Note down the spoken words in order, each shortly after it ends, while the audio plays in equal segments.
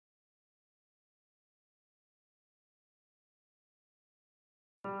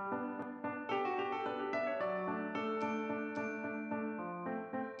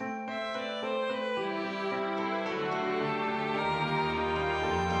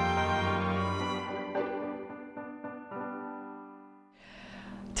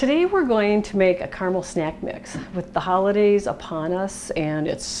Today we're going to make a caramel snack mix with the holidays upon us, and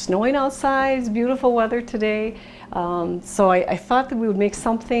it's snowing outside. It's beautiful weather today, so I thought that we would make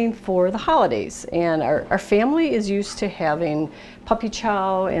something for the holidays. And our family is used to having puppy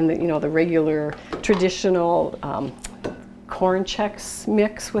chow and the regular traditional corn Chex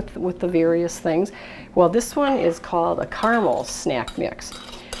mix with the various things. Well, this one is called a caramel snack mix.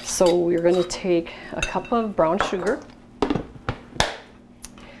 So we're going to take a cup of brown sugar,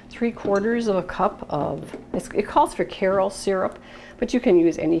 3/4 of a cup of, it calls for Carol syrup, but you can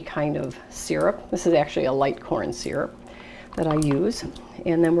use any kind of syrup. This is actually a light corn syrup that I use.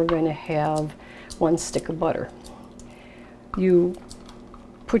 And then we're going to have 1 stick of butter. You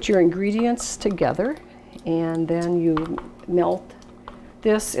put your ingredients together and then you melt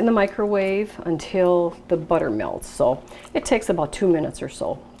this in the microwave until the butter melts. So it takes about 2 minutes or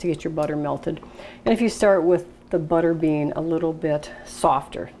so to get your butter melted. And if you start with the butter being a little bit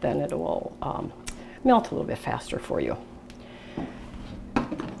softer, then it will melt a little bit faster for you.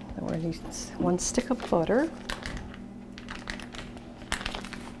 We're going to use 1 stick of butter.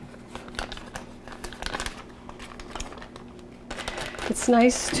 It's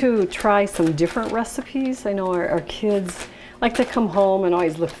nice to try some different recipes. I know our kids like to come home and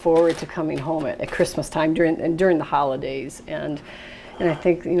always look forward to coming home at Christmas time during the holidays. And I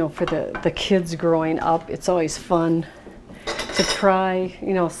think, for the kids growing up, it's always fun to try,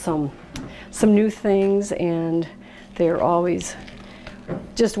 some new things, and they're always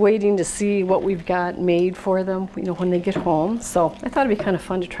just waiting to see what we've got made for them, when they get home. So I thought it'd be kind of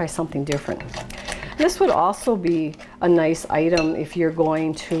fun to try something different. This would also be a nice item if you're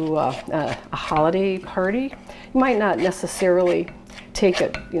going to a holiday party. You might not necessarily take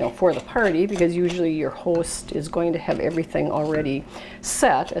it, for the party, because usually your host is going to have everything already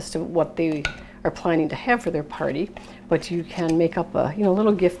set as to what they are planning to have for their party. But you can make up a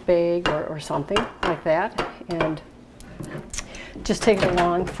little gift bag or something like that, and just take it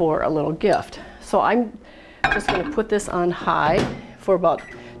along for a little gift. So I'm just going to put this on high for about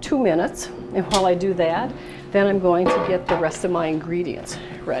 2 minutes, and while I do that, then I'm going to get the rest of my ingredients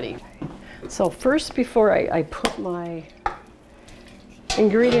ready. So first, before I put my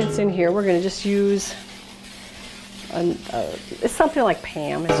ingredients in here, we're going to just use it's something like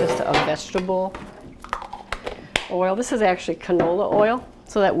Pam. It's just a vegetable oil. This is actually canola oil,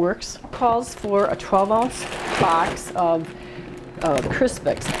 so that works. Calls for a 12-ounce box of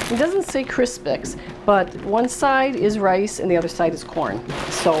Crispix. It doesn't say Crispix, but one side is rice and the other side is corn.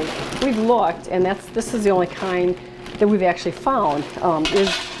 So we've looked, and this is the only kind that we've actually found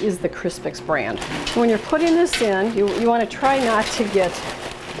is the Crispix brand. When you're putting this in, you want to try not to get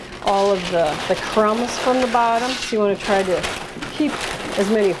all of the crumbs from the bottom. So you want to try to keep as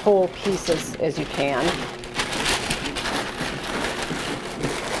many whole pieces as you can.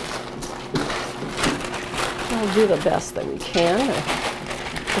 We'll do the best that we can.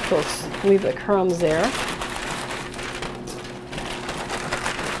 Leave the crumbs there.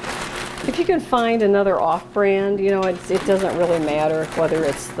 If you can find another off-brand, it doesn't really matter whether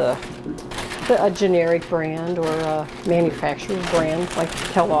it's a generic brand or a manufacturer's brand like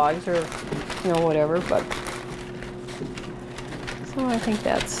Kellogg's or whatever. But so I think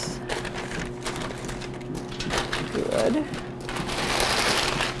that's good.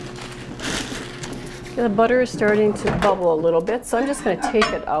 The butter is starting to bubble a little bit, so I'm just going to take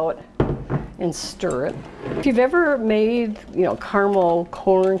it out and stir it. If you've ever made, caramel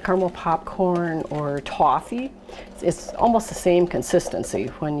corn, caramel popcorn, or toffee, it's almost the same consistency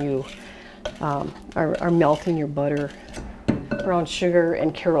when you are melting your butter, brown sugar,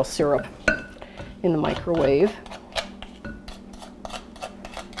 and Carol syrup in the microwave.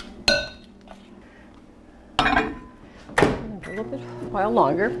 A while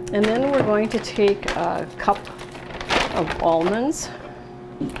longer, and then we're going to take a cup of almonds,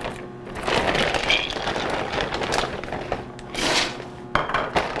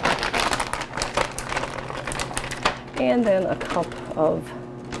 and then a cup of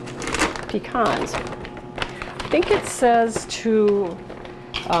pecans. I think it says to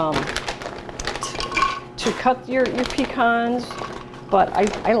cut your pecans, but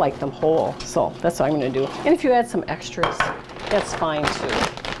I like them whole, so that's what I'm going to do. And if you add some extras, that's fine too.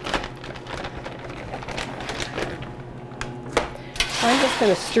 I'm just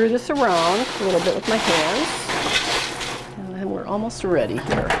going to stir this around a little bit with my hands, and then we're almost ready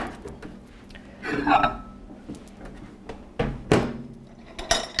here.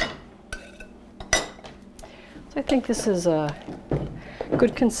 So I think this is a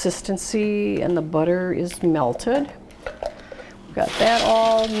good consistency, and the butter is melted. We've got that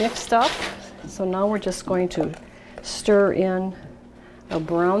all mixed up. So now we're just going to stir in a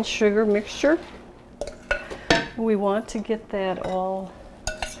brown sugar mixture. We want to get that all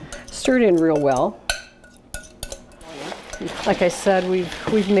stirred in real well. Like I said,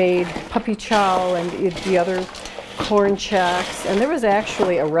 we've made puppy chow and the other corn checks, and there was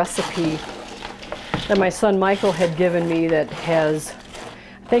actually a recipe that my son Michael had given me that has,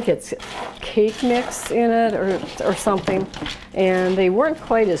 I think it's cake mix in it or something, and they weren't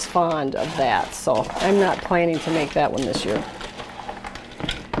quite as fond of that, so I'm not planning to make that one this year.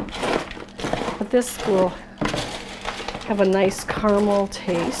 But this will have a nice caramel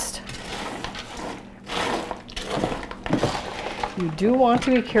taste. You do want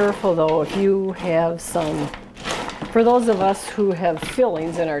to be careful though if you have some, for those of us who have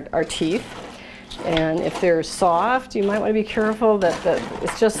fillings in our teeth, and if they're soft, you might want to be careful that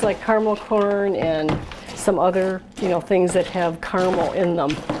it's just like caramel corn and some other, things that have caramel in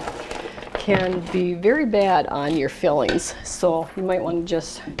them can be very bad on your fillings. So you might want to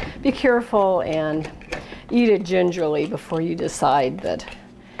just be careful and eat it gingerly before you decide that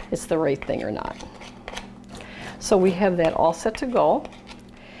it's the right thing or not. So we have that all set to go,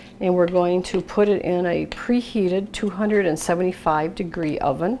 and we're going to put it in a preheated 275-degree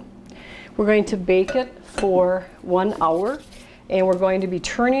oven. We're going to bake it for 1 hour, and we're going to be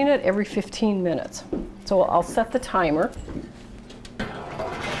turning it every 15 minutes. So I'll set the timer.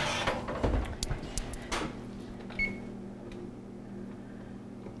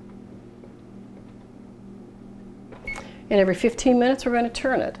 And every 15 minutes we're going to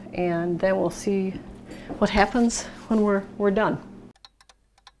turn it, and then we'll see what happens when we're done.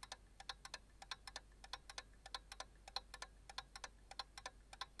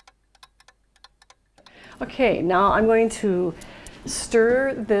 Okay, now I'm going to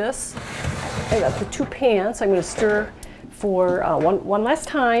stir this. I got the 2 pans. I'm going to stir for one last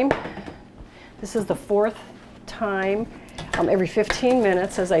time. This is the 4th time. Every 15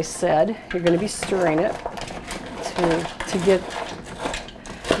 minutes, as I said, you're going to be stirring it to get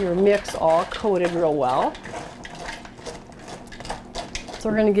your mix all coated real well. So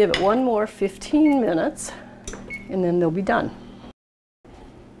we're going to give it one more 15 minutes, and then they'll be done.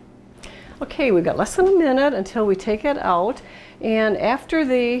 Okay, we've got less than a minute until we take it out, and after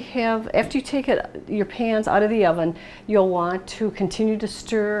you take your pans out of the oven, you'll want to continue to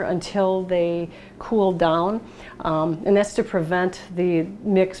stir until they cool down, and that's to prevent the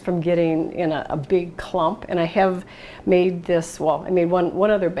mix from getting in a big clump. And I have made this, well, I made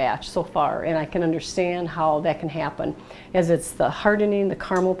one other batch so far, and I can understand how that can happen. As it's the hardening, the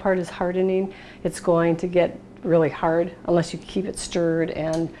caramel part is hardening, it's going to get really hard unless you keep it stirred,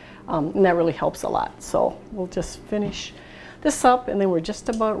 and that really helps a lot. So we'll just finish this up, and then we're just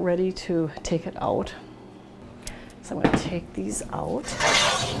about ready to take it out. So I'm going to take these out.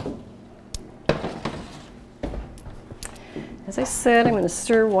 As I said, I'm going to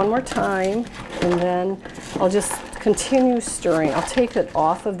stir one more time, and then I'll just continue stirring. I'll take it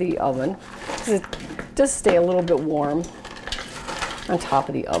off of the oven because it does stay a little bit warm on top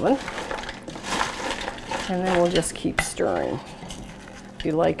of the oven. And then we'll just keep stirring. If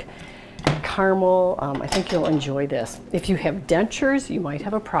you like caramel, I think you'll enjoy this. If you have dentures, you might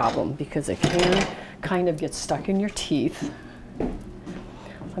have a problem because it can kind of get stuck in your teeth.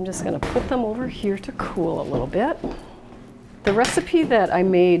 I'm just going to put them over here to cool a little bit. The recipe that I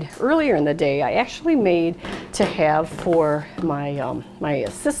made earlier in the day, I actually made to have for my my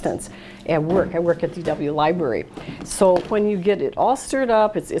assistants at work. I work at DW Library. So when you get it all stirred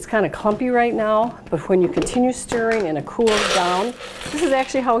up, it's kind of clumpy right now, but when you continue stirring and it cools down, this is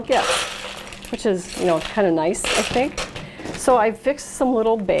actually how it gets, which is, kind of nice, I think. So I fixed some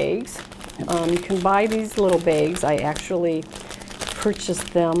little bags. You can buy these little bags. I actually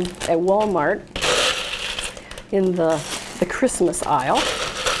purchased them at Walmart in the Christmas aisle.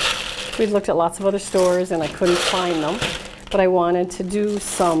 We looked at lots of other stores and I couldn't find them, but I wanted to do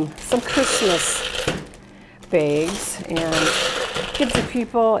some Christmas bags and give to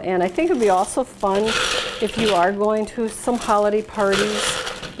people. And I think it would be also fun if you are going to some holiday parties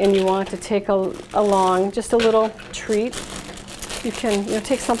and you want to take along just a little treat. You can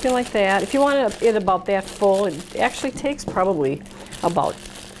take something like that. If you want it about that full, it actually takes probably about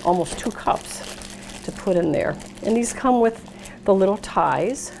almost 2 cups to put in there. And these come with the little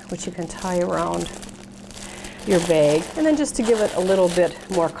ties, which you can tie around your bag. And then just to give it a little bit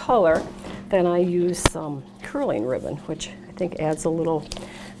more color, then I use some curling ribbon, which I think adds a little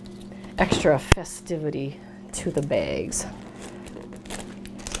extra festivity to the bags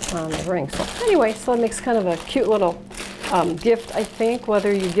on the ring. So anyway, so it makes kind of a cute little gift, I think,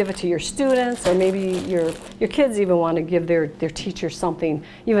 whether you give it to your students or maybe your kids even want to give their teacher something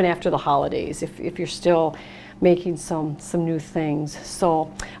even after the holidays. If you're still making some new things.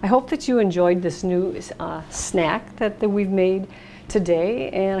 So I hope that you enjoyed this new snack that we've made today,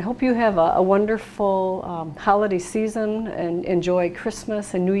 and I hope you have a wonderful holiday season and enjoy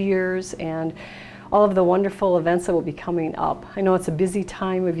Christmas and New Year's and all of the wonderful events that will be coming up. I know it's a busy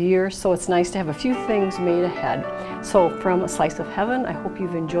time of year, so it's nice to have a few things made ahead. So from A Slice of Heaven, I hope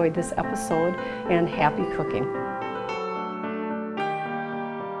you've enjoyed this episode, and happy cooking.